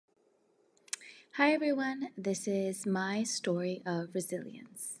Hi everyone, this is my story of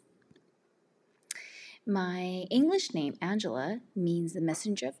resilience. My English name, Angela, means the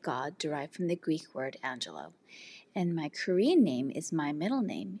messenger of God, derived from the Greek word angelo. And my Korean name is my middle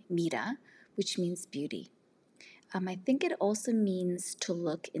name, Mira, which means beauty. I think it also means to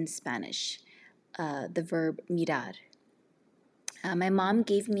look in Spanish, the verb mirar. My mom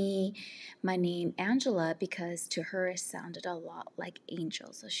gave me my name Angela because to her it sounded a lot like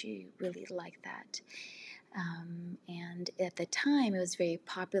angel, so she really liked that. And at the time, it was very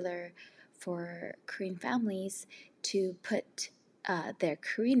popular for Korean families to put their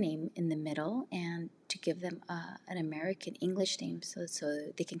Korean name in the middle and to give them an American English name so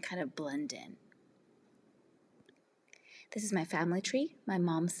they can kind of blend in. This is my family tree. My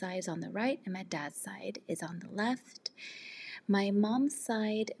mom's side is on the right and my dad's side is on the left. My mom's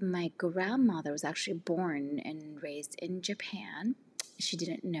side, my grandmother was actually born and raised in Japan. She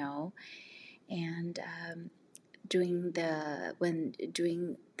didn't know. And during the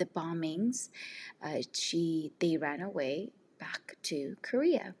bombings, they ran away back to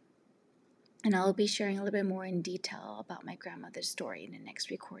Korea. And I'll be sharing a little bit more in detail about my grandmother's story in the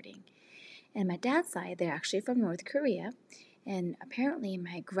next recording. And my dad's side, they're actually from North Korea. And apparently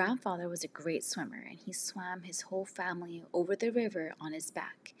my grandfather was a great swimmer, and he swam his whole family over the river on his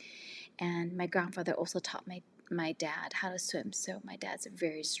back. And my grandfather also taught my dad how to swim, so my dad's a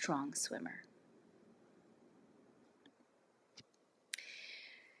very strong swimmer.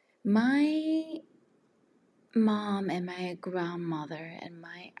 My mom and my grandmother and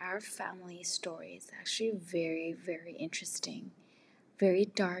our family story is actually very, very interesting, very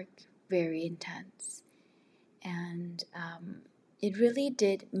dark, very intense. And it really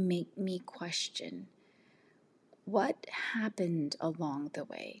did make me question what happened along the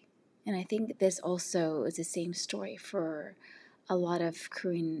way. And I think this also is the same story for a lot of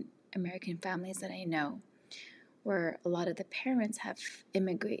Korean American families that I know, where a lot of the parents have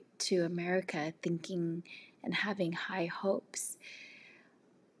immigrated to America thinking and having high hopes.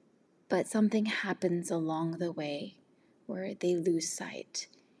 But something happens along the way where they lose sight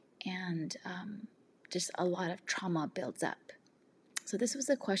and just a lot of trauma builds up. So this was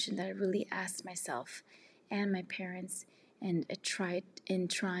a question that I really asked myself and my parents, and I tried in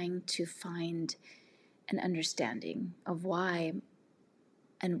trying to find an understanding of why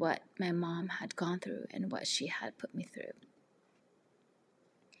and what my mom had gone through and what she had put me through.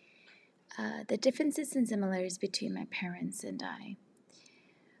 The differences and similarities between my parents and I.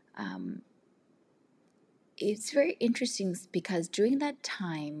 It's very interesting because during that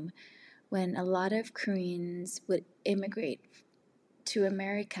time when a lot of Koreans would immigrate to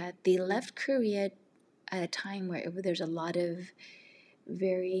America, they left Korea at a time where there's a lot of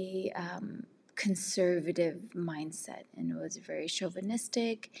very conservative mindset, and it was very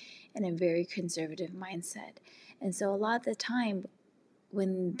chauvinistic and a very conservative mindset. And so a lot of the time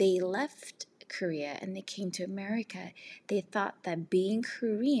when they left Korea and they came to America, they thought that being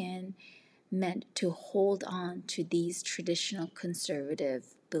Korean meant to hold on to these traditional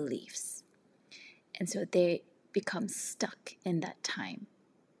conservative beliefs. And so they become stuck in that time.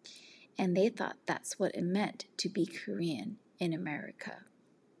 And they thought that's what it meant to be Korean in America.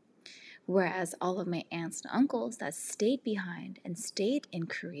 Whereas all of my aunts and uncles that stayed behind and stayed in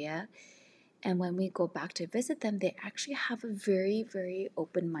Korea, and when we go back to visit them, they actually have a very, very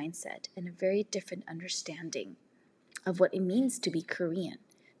open mindset and a very different understanding of what it means to be Korean.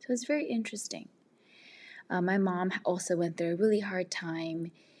 So it's very interesting. My mom also went through a really hard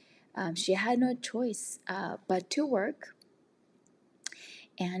time. She had no choice but to work.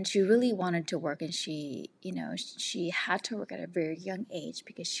 And she really wanted to work, and she had to work at a very young age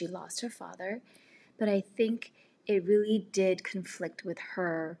because she lost her father. But I think it really did conflict with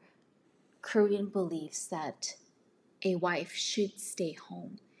her Korean beliefs that a wife should stay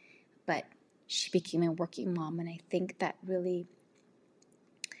home. But she became a working mom, and I think that really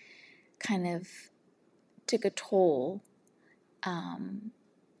kind of took a toll, and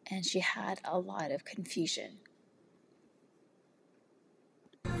she had a lot of confusion.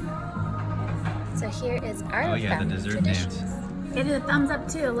 So here is our the dessert traditions. dance. Give it a thumbs up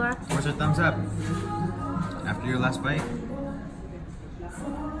too, Laura. Where's your thumbs up? After your last bite?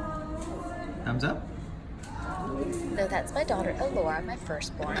 Thumbs up? So that's my daughter Elora, my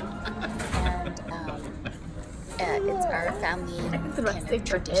firstborn, and it's our family kind of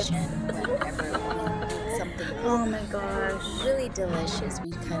tradition. Whenever we eat something really delicious,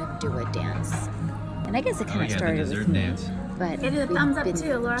 we kind of do a dance. And I guess it kind of started with me, dance. but Give it a we've thumbs up been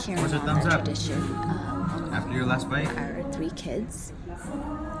too, Laura. carrying Where's your on thumbs that up? tradition After your last bite? our 3 kids.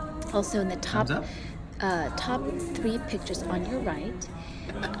 Also in the top Thumbs up? top 3 pictures on your right,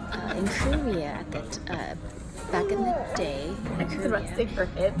 in Korea at that back in the day in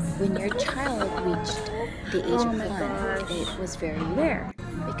Korea, when your child reached the age of 1, it was very rare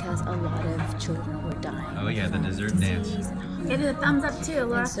because a lot of children were dying. Oh yeah, the dessert dance. Give it a thumbs up too,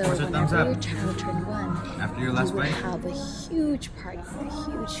 Laura. And so whenever your child turned 1, after your last you would bite, have a huge party, a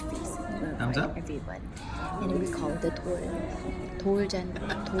huge feast, and you would invite everyone. And we call it the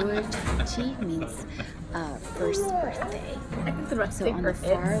돌잔치 means first birthday. So on the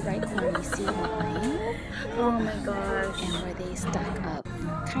far right corner you see wine. Oh my gosh. And where they stack up,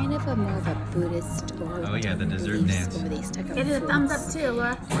 kind of more of a Buddhist or the dessert dance. Where they stack up Give it a thumbs up too,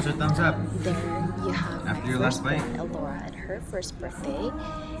 Laura. What's your thumbs up? There you have after my your last bite, Laura at her first birthday,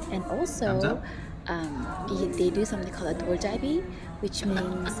 and also they do something called a 돌잡이, which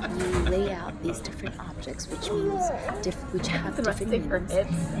means you lay out these different objects, which means which have different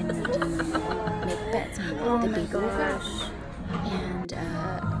meanings, and you do make bets on what the baby will grab. And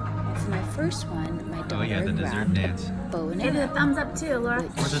for my first one, my daughter the dessert grabbed dance. a bow and Give it a arrow, thumbs up too, Laura.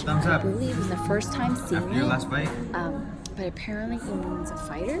 What's your thumbs I up? believe was the first time seeing After your last bite, but apparently it means a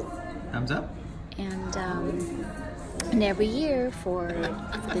fighter. thumbs up. And every year for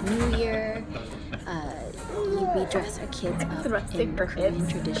the new year, we dress our kids up in Korean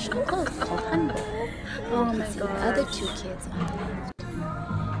traditional clothes called hanbok. Oh You my can see the god. other 2 kids on the left.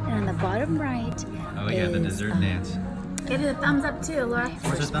 And on the bottom right the dessert dance. Give it a thumbs up too, Laura. my What's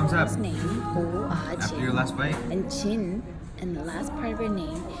your first thumbs up? daughter's name, Oh After your last bite, And Jin, and the last part of her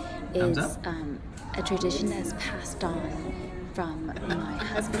name Thumbs is up? a tradition that's passed on from my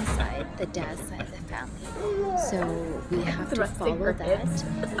husband's side, the dad's side of the family. So we have to follow that,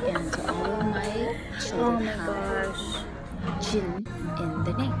 and so all of my Oh children my have gosh. Jin in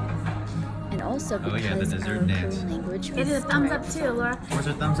the name. And also the because dessert our dance. Korean language Give was it a thumbs up derived too, Laura. what's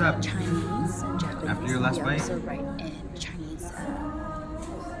your thumbs up? Chinese and Japanese, After your last we bite? also write in Chinese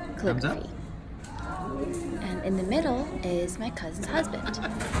Thumbs up? calligraphy. And in the middle is my cousin's husband.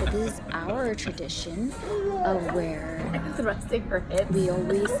 So this is our tradition of where Thrusting her hips. we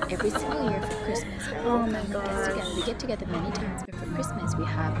always, every single year for Christmas, our Oh whole my family gets gosh. together. We get together many times, but for Christmas we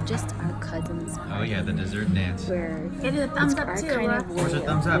have just our cousins party, the dessert dance. where Give it a thumbs it's up our too, kind Laura. of way What's your of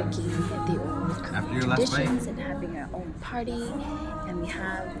thumbs up? breaking the old After Korean your last bite? traditions and having our own party. And we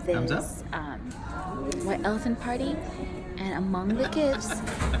have Thumbs up? this white elephant party. And among the gifts,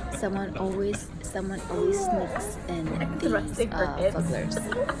 someone always sneaks in these Thrusting her hips. fugglers.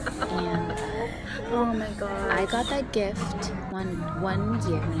 And Oh my god. I got that gift one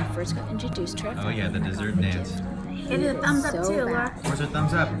year when I first got introduced to our family. the I got dessert the dance. gift, and I Give hated it a thumbs up so too, Laura. bad. What's your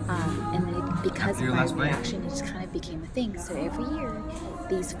thumbs up? And then because After of your my last bite? reaction, it just kind of became a thing. So every year,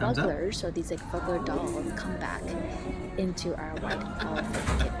 these Thumbs up? fugglers, or these like fuggler dolls, come back into our white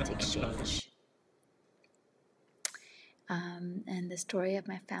elephant gift exchange. And the story of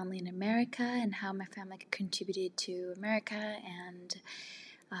my family in America and how my family contributed to America. And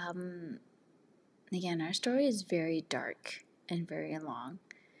again, our story is very dark and very long.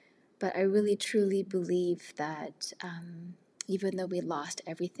 But I really truly believe that even though we lost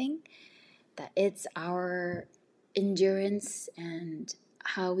everything, that it's our endurance and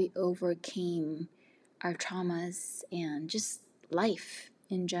how we overcame our traumas and just life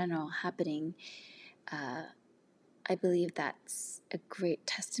in general happening. I believe that's a great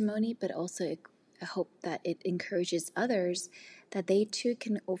testimony, but also I hope that it encourages others that they too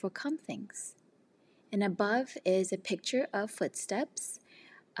can overcome things. And above is a picture of footsteps,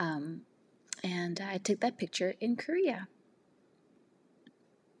 and I took that picture in Korea.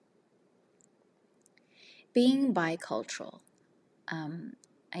 Being bicultural,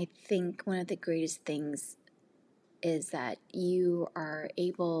 I think one of the greatest things is that you are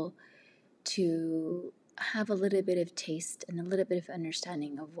able to have a little bit of taste and a little bit of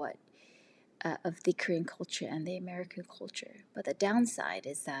understanding of what of the Korean culture and the American culture. But the downside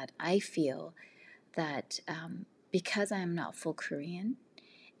is that I feel that because I am not full Korean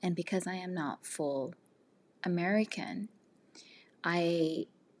and because I am not full American, I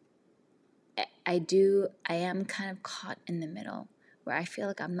am kind of caught in the middle where I feel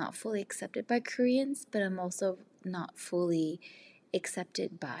like I'm not fully accepted by Koreans, but I'm also not fully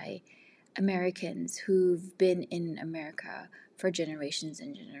accepted by Americans who've been in America for generations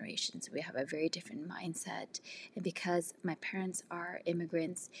and generations. We have a very different mindset, and because my parents are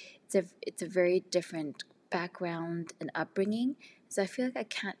immigrants, it's a very different background and upbringing, so I feel like I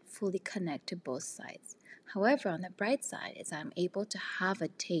can't fully connect to both sides. However, on the bright side is I'm able to have a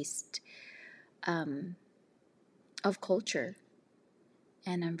taste of culture,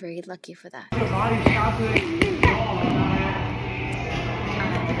 and I'm very lucky for that.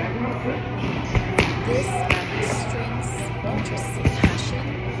 This strengths, interests, and passion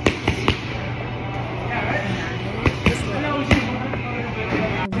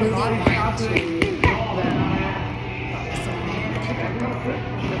boxing and taekwondo,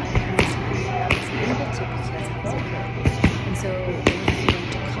 but my parents wasn't able to because I was a girl. And so when I went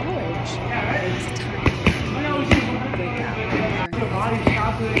to college, there was a time where I could really break out and learn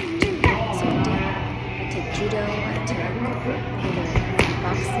everything. So I did. I took judo, I took either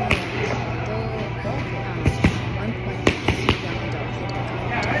boxing or taekwondo. At one point, young adulthood, I got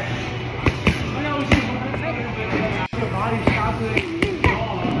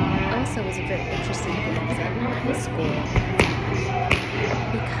also was a very interesting thing was that in high school,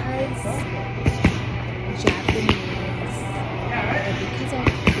 because Japanese and because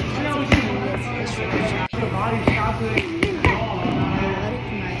of Korea's history of Japan, a lot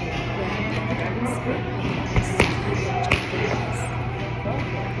of my grandparents and my parents who were Japanese,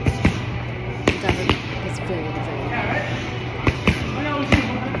 the government was very, very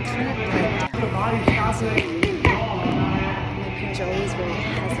kind of bled down. So my parents are always very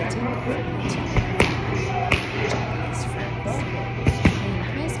hesitant for me to make Japanese friends. And in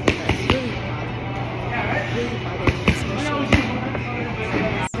high school, that really bothered me. Really bothered me, especially with my Korean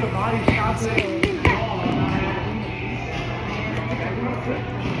friends. So I had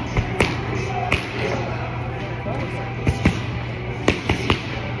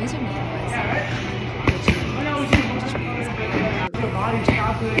a username was which means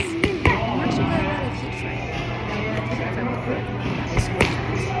I'm actually got a lot of heat for it. I got a lot of heat from my high school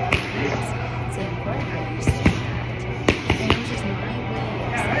friends saying, why are you saying that? And it was just my way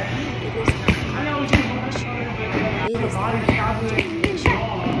of saying, it is not our generation. It is not our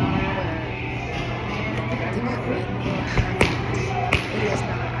generation where the Korean War happened. It is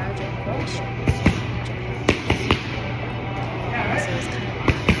not our generation in Japan. So it's kind of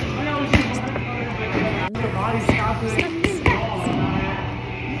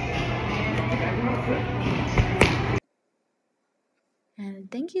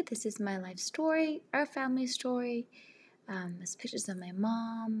and thank you. This is my life story, our family story. There's pictures of my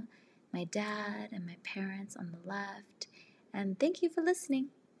mom, my dad, and my parents on the left. And thank you for listening.